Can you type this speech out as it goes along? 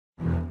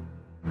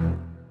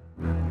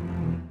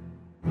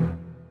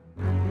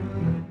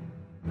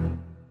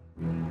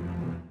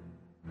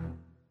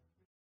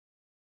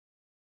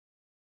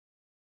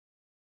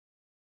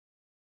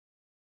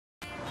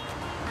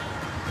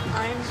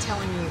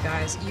telling you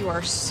guys, you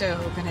are so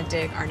gonna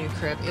dig our new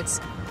crib. It's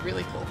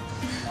really cool.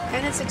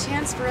 And it's a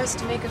chance for us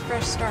to make a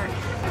fresh start.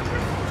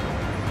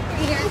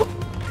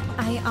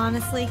 I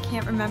honestly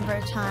can't remember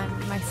a time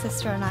my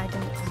sister and I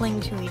didn't cling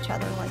to each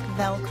other like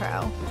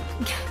Velcro.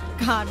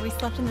 God, we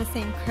slept in the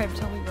same crib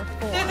till we were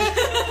 4.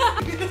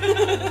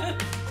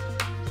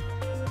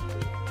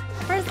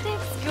 First day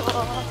of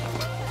school.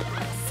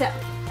 So,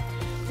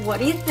 what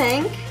do you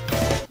think?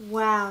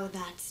 Wow,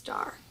 that's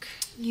dark.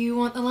 You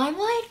want the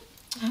limelight?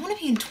 I want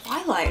to be in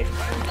Twilight.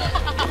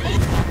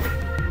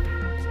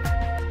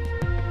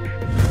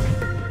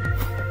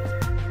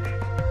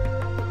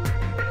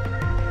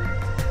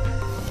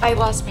 I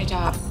lost my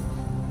job.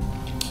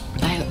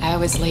 I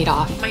was laid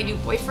off. My new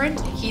boyfriend,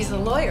 he's a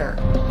lawyer.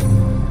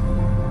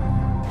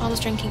 I was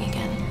drinking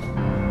again.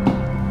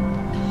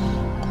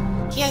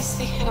 Yes,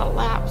 they had a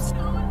lapse.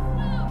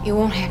 It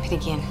won't happen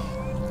again.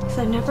 Because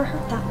I've never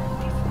heard that one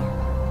before.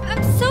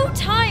 I'm so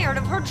tired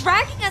of her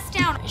dragging us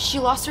down. She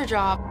lost her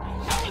job.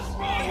 What's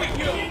wrong with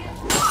you?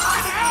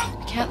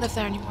 I can't live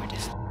there anymore,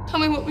 Dad. Tell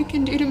me what we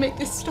can do to make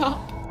this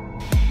stop.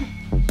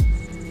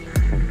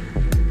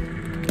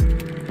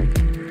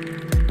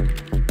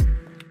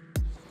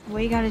 The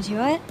way you gotta do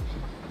it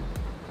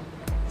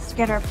is to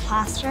get her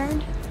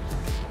plastered,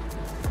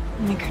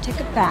 and make her take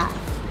a bath,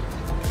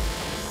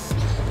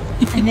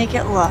 and make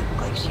it look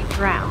like she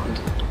drowned.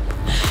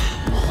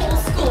 The whole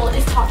school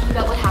is talking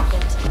about what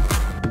happened.